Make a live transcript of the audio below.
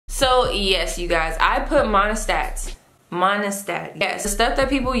So yes, you guys, I put Monistat. Yes, the stuff that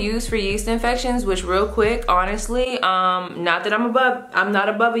people use for yeast infections, which real quick, honestly, not that I'm not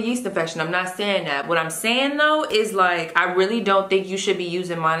above a yeast infection. I'm not saying that. What I'm saying though is like, I really don't think you should be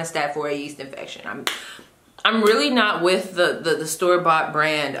using Monistat for a yeast infection. I'm really not with the store-bought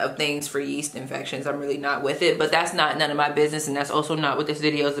brand of things for yeast infections. I'm really not with it, but that's not none of my business, and that's also not what this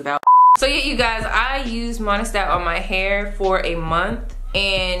video is about. So yeah, you guys, I used Monistat on my hair for a month,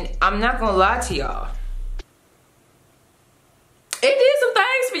 and I'm not gonna lie to y'all. It did some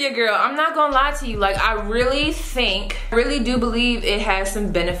things for your girl. I'm not gonna lie to you. Like, I really do believe it has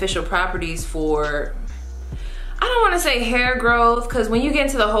some beneficial properties for, I don't wanna say hair growth, because when you get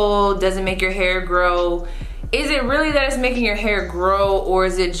into the whole doesn't make your hair grow, is it really that it's making your hair grow, or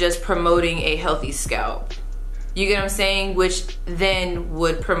is it just promoting a healthy scalp? You get what I'm saying? Which then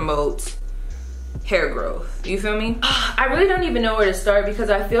would promote hair growth. You feel me? I really don't even know where to start, because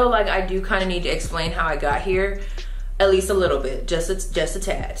I feel like I do kind of need to explain how I got here. At least a little bit, just a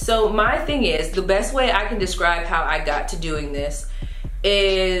tad. So my thing is, the best way I can describe how I got to doing this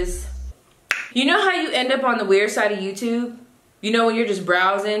is, you know how you end up on the weird side of YouTube? You know, when you're just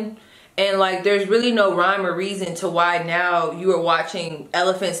browsing and like there's really no rhyme or reason to why now you are watching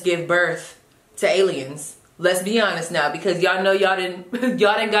elephants give birth to aliens. Let's be honest now, because y'all know y'all didn't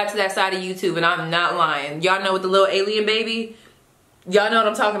got to that side of YouTube, and I'm not lying. Y'all know with the little alien baby? Y'all know what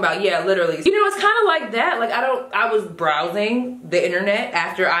I'm talking about. Yeah, literally. You know, it's kind of like that. Like, I was browsing the internet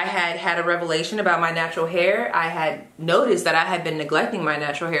after I had a revelation about my natural hair. I had noticed that I had been neglecting my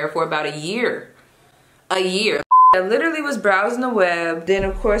natural hair for about a year. I literally was browsing the web. Then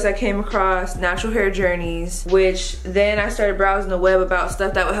of course I came across Natural Hair Journeys, which then I started browsing the web about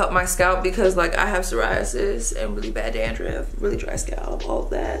stuff that would help my scalp, because like I have psoriasis and really bad dandruff, really dry scalp, all of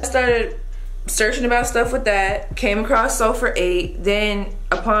that. I started searching about stuff with that, came across sulfur 8. Then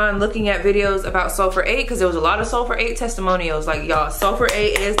upon looking at videos about sulfur 8, because there was a lot of sulfur 8 testimonials, like, y'all, sulfur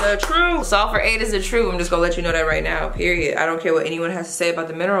 8 is the truth. Sulfur 8 is the truth. I'm just gonna let you know that right now, period. I don't care what anyone has to say about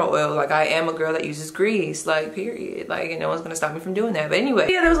the mineral oil. Like, I am a girl that uses grease, like, period. Like, and no one's gonna stop me from doing that. But anyway,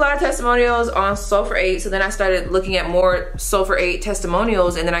 yeah, there was a lot of testimonials on sulfur 8. So then I started looking at more sulfur 8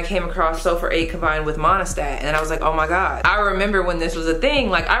 testimonials, and then I came across sulfur 8 combined with Monistat, and I was like, oh my God. I remember when this was a thing.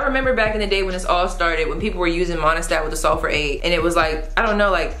 Like, I remember back in the day when this all started, when people were using Monistat with the sulfur 8, and it was like, I don't know,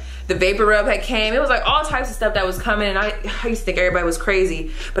 like the vapor rub had came. It was like all types of stuff that was coming, and I used to think everybody was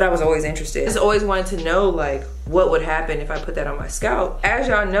crazy, but I was always interested. I just always wanted to know like what would happen if I put that on my scalp. As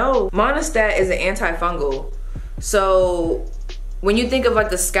y'all know, Monistat is an antifungal. So when you think of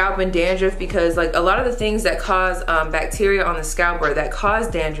like the scalp and dandruff, because like a lot of the things that cause bacteria on the scalp or that cause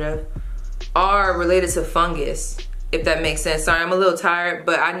dandruff are related to fungus, if that makes sense. Sorry, I'm a little tired,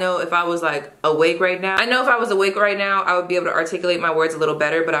 but I know if I was like awake right now, I would be able to articulate my words a little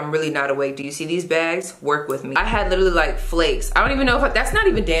better, but I'm really not awake. Do you see these bags? Work with me. I had literally like flakes. I don't even know if that's not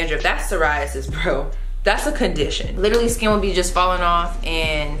even dandruff. That's psoriasis, bro. That's a condition. Literally skin would be just falling off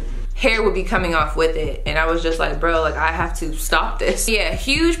and hair would be coming off with it, and I was just like, bro, like I have to stop this. Yeah,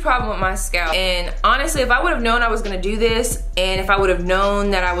 huge problem with my scalp. And honestly, if I would have known I was gonna do this, and if I would have known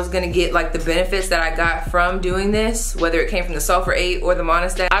that I was gonna get like the benefits that I got from doing this, whether it came from the sulfur 8 or the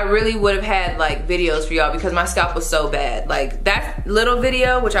Monistat, I really would have had like videos for y'all, because my scalp was so bad. Like that little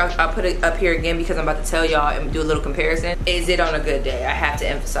video, which I'll put it up here again because I'm about to tell y'all and do a little comparison, is it on a good day. I have to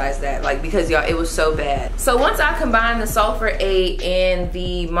emphasize that, like, because y'all, it was so bad. So once I combined the sulfur 8 and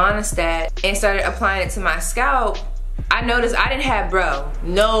the Monistat and started applying it to my scalp, I noticed I didn't have, bro,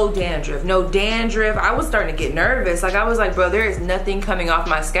 no dandruff. I was starting to get nervous. Like, I was like, bro, there is nothing coming off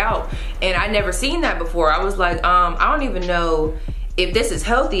my scalp. And I never seen that before. I was like, I don't even know if this is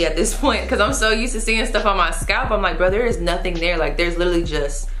healthy at this point, because I'm so used to seeing stuff on my scalp. I'm like, bro, there is nothing there. Like, there's literally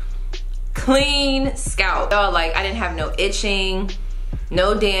just clean scalp. So, like, I didn't have no itching,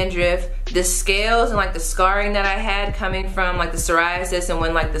 no dandruff. The scales and like the scarring that I had coming from like the psoriasis, and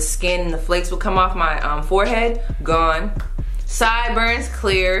when like the skin and the flakes would come off my forehead, gone. Sideburns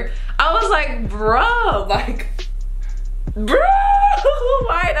clear. I was like, bro,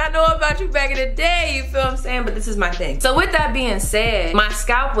 why did I know about you back in the day? You feel what I'm saying? But this is my thing. So with that being said, my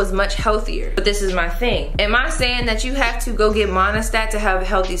scalp was much healthier. But this is my thing. Am I saying that you have to go get Monistat to have a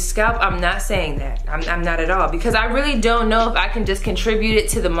healthy scalp? I'm not saying that. I'm not at all. Because I really don't know if I can just contribute it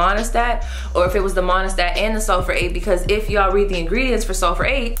to the Monistat, or if it was the Monistat and the sulfur 8. Because if y'all read the ingredients for sulfur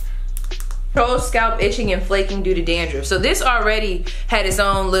 8, controls scalp itching and flaking due to dandruff. So this already had its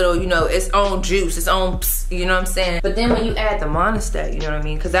own little, you know, its own juice, its own pss, you know what I'm saying? But then when you add the Monistat, you know what I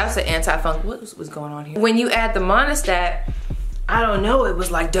mean? Because that's an antifungal. What was going on here? When you add the Monistat, I don't know, it was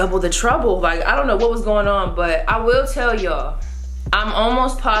like double the trouble. Like, I don't know what was going on, but I will tell y'all, I'm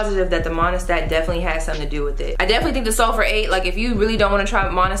almost positive that the Monistat definitely has something to do with it. I definitely think the sulfur 8, like if you really don't want to try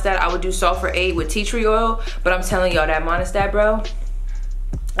Monistat, I would do sulfur 8 with tea tree oil. But I'm telling y'all, that Monistat, bro,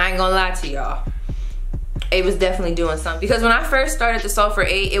 I ain't gonna lie to y'all, it was definitely doing something. Because when I first started the sulfur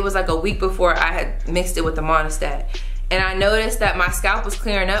 8, it was like a week before I had mixed it with the Monistat. And I noticed that my scalp was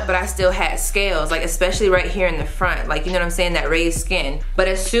clearing up, but I still had scales, like especially right here in the front, like, you know what I'm saying, that raised skin. But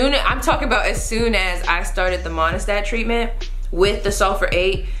as soon as, I'm talking about as soon as I started the Monistat treatment with the sulfur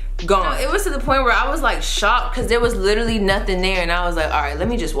 8, gone. It was to the point where I was like shocked because there was literally nothing there, and I was like, all right, let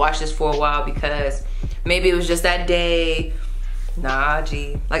me just watch this for a while because maybe it was just that day. Nah,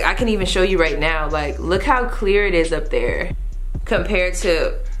 G. Like, I can even show you right now, like, look how clear it is up there compared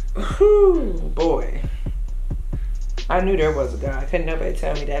to, whew, boy. I knew there was a guy. Couldn't nobody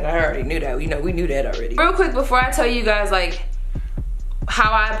tell me that. I already knew that. You know, we knew that already. Real quick, before I tell you guys, like,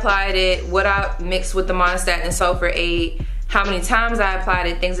 how I applied it, what I mixed with the Monistat and sulfur 8, how many times I applied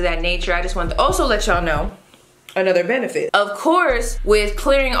it, things of that nature, I just wanted to also let y'all know another benefit. Of course, with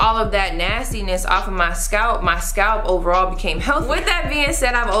clearing all of that nastiness off of my scalp overall became healthy. With that being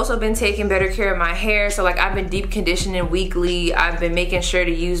said, I've also been taking better care of my hair. So like, I've been deep conditioning weekly. I've been making sure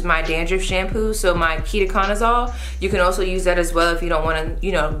to use my dandruff shampoo, so my ketoconazole. You can also use that as well if you don't want to,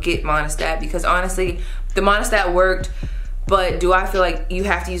 you know, get Monistat, because honestly, the Monistat worked. But do I feel like you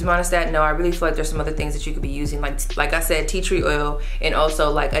have to use Monistat? No, I really feel like there's some other things that you could be using, like I said, tea tree oil, and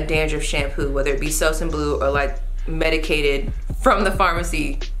also like a dandruff shampoo, whether it be Selsun Blue or like medicated from the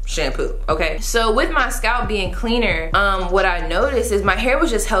pharmacy shampoo. Okay, so with my scalp being cleaner, what I noticed is my hair was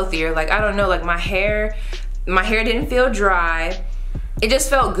just healthier. Like, I don't know, like my hair didn't feel dry. It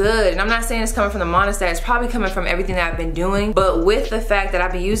just felt good. And I'm not saying it's coming from the Monistat, it's probably coming from everything that I've been doing. But with the fact that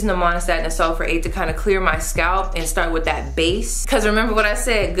I've been using the Monistat and the sulfur 8 to kind of clear my scalp and start with that base. Because remember what I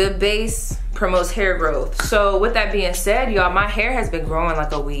said, good base promotes hair growth. So with that being said, y'all, my hair has been growing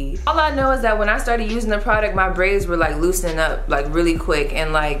like a weed. All I know is that when I started using the product, my braids were like loosening up like really quick,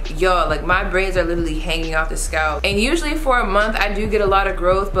 and like, y'all, like my braids are literally hanging off the scalp. And usually for a month I do get a lot of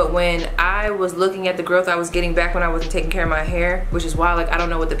growth, but when I was looking at the growth I was getting back when I wasn't taking care of my hair, which is why like I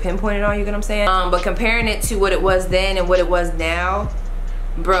don't know what to pinpoint it on, you get what I'm saying? But comparing it to what it was then and what it was now,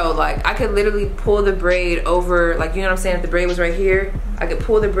 bro, like I could literally pull the braid over, like, you know what I'm saying, if the braid was right here, I could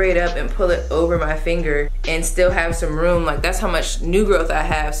pull the braid up and pull it over my finger and still have some room. Like, that's how much new growth I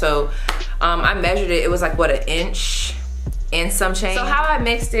have. So I measured it, it was like what, an inch and some change. So how I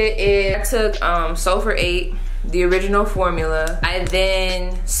mixed it is I took sulfur 8, the original formula. I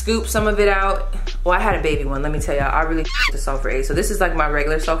then scooped some of it out. Well, I had a baby one, let me tell y'all. I really the sulfur 8. So this is like my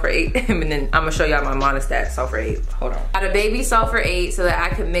regular sulfur 8, and then I'm gonna show y'all my Monistat sulfur 8. Hold on. I had a baby sulfur 8 so that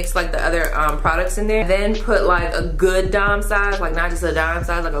I could mix like the other products in there. Then put like a good dime size, like not just a dime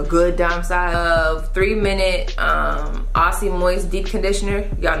size, like a good dime size of 3-minute Aussie Moist deep conditioner.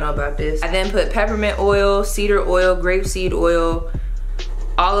 Y'all know about this. I then put peppermint oil, cedar oil, grapeseed oil,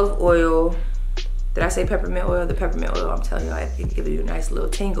 olive oil. Did I say peppermint oil? The peppermint oil, I'm telling you, I think it give you a nice little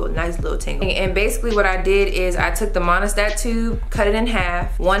tingle, And basically what I did is I took the Monistat tube, cut it in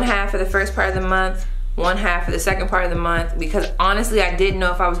half, 1/2 for the first part of the month, 1/2 for the second part of the month, because honestly I didn't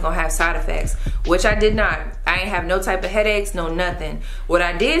know if I was gonna have side effects, which I did not. I ain't have no type of headaches, no nothing. What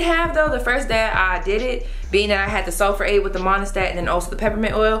I did have though, the first day I did it, being that I had the sulfur 8 with the Monistat and then also the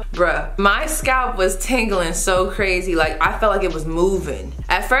peppermint oil, bruh, my scalp was tingling so crazy. Like, I felt like it was moving.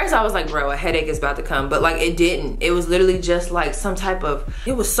 At first I was like, bro, a headache is about to come, but like it didn't. It was literally just like some type of,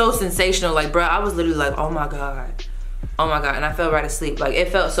 it was so sensational. Like, bruh, I was literally like, oh my God. Oh my God, and I fell right asleep. Like, it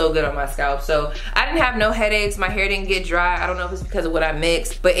felt so good on my scalp. So I didn't have no headaches, my hair didn't get dry. I don't know if it's because of what I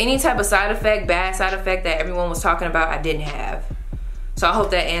mixed, but any type of side effect, bad side effect that everyone was talking about, I didn't have. So I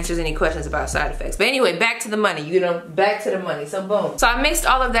hope that answers any questions about side effects. But anyway, back to the money, you know, back to the money, so boom. So I mixed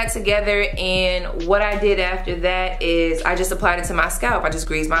all of that together, and what I did after that is I just applied it to my scalp. I just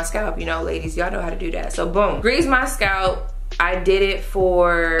greased my scalp, you know, ladies, y'all know how to do that. So boom, greased my scalp. I did it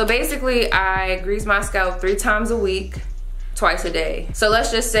for, so basically I grease my scalp 3 times a week, twice a day. So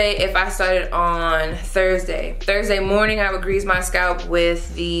let's just say if I started on Thursday morning, I would grease my scalp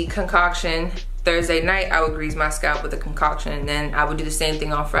with the concoction. Thursday night, I would grease my scalp with the concoction, and then I would do the same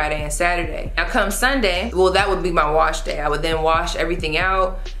thing on Friday and Saturday. Now come Sunday, well, that would be my wash day. I would then wash everything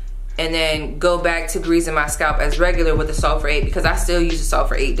out and then go back to greasing my scalp as regular with the sulfur 8, because I still use the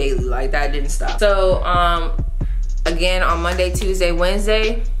sulfur 8 daily, like that didn't stop. So again, on Monday, Tuesday,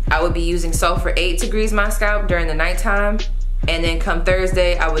 Wednesday, I would be using sulfur 8 to grease my scalp during the nighttime, and then come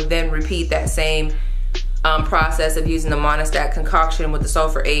Thursday, I would then repeat that same process of using the Monistat concoction with the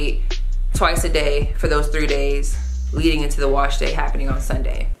sulfur 8 twice a day for those 3 days leading into the wash day happening on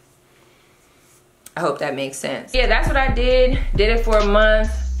Sunday. I hope that makes sense. Yeah, that's what I did. Did it for a month.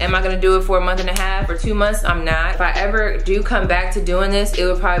 Am I gonna do it for a month and a half or 2 months? I'm not. If I ever do come back to doing this, it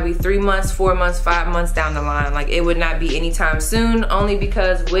would probably be 3 months, 4 months, 5 months down the line. Like, it would not be anytime soon, only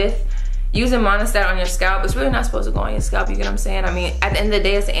because with using Monistat on your scalp, it's really not supposed to go on your scalp, you get what I'm saying? I mean, at the end of the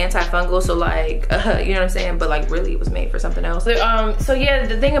day, it's an antifungal, so like, you know what I'm saying? But like, really, it was made for something else. So yeah,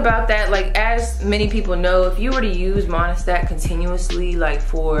 the thing about that, like, as many people know, if you were to use Monistat continuously, like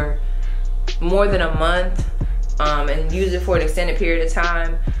for more than a month, and use it for an extended period of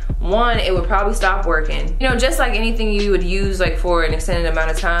time, one, it would probably stop working. You know, just like anything you would use like for an extended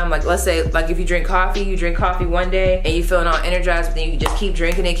amount of time, like let's say like if you drink coffee one day and you feeling all energized, but then you just keep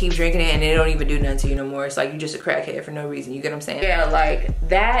drinking it, and it don't even do nothing to you no more. It's like you just a crackhead for no reason, you get what I'm saying? Yeah, like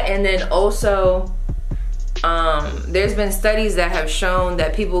that. And then also, there's been studies that have shown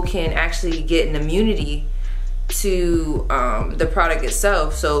that people can actually get an immunity to the product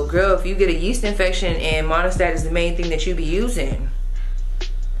itself. So girl, if you get a yeast infection and Monistat is the main thing that you be using,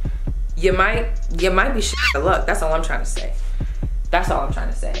 you might be shit out of luck. That's all I'm trying to say. That's all I'm trying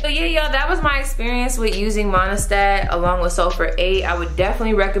to say. So yeah, y'all, that was my experience with using Monistat along with Sulfur 8. I would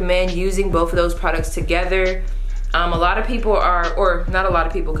definitely recommend using both of those products together. A lot of people are, or not a lot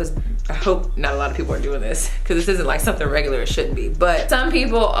of people, because I hope not a lot of people are doing this, because this isn't like something regular, it shouldn't be. But some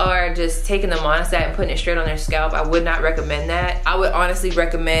people are just taking the Monistat and putting it straight on their scalp. I would not recommend that. I would honestly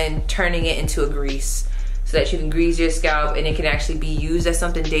recommend turning it into a grease, so that you can grease your scalp and it can actually be used as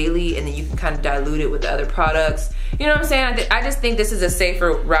something daily, and then you can kind of dilute it with the other products. You know what I'm saying? I just think this is a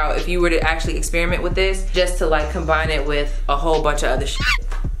safer route if you were to actually experiment with this, just to like combine it with a whole bunch of other shit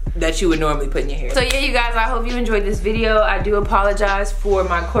that you would normally put in your hair. So yeah, you guys, I hope you enjoyed this video. I do apologize for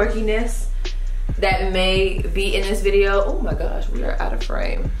my quirkiness that may be in this video. Oh my gosh, we are out of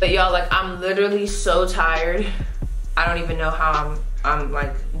frame. But y'all, like, I'm literally so tired. I don't even know how I'm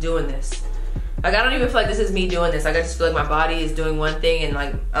like doing this. Like, I don't even feel like this is me doing this. Like, I just feel like my body is doing one thing and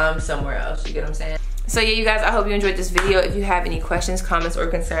like I'm somewhere else, you get what I'm saying? So yeah, you guys, I hope you enjoyed this video. If you have any questions, comments, or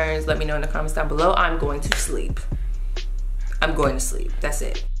concerns, let me know in the comments down below. I'm going to sleep. I'm going to sleep. That's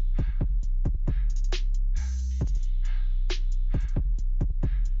it.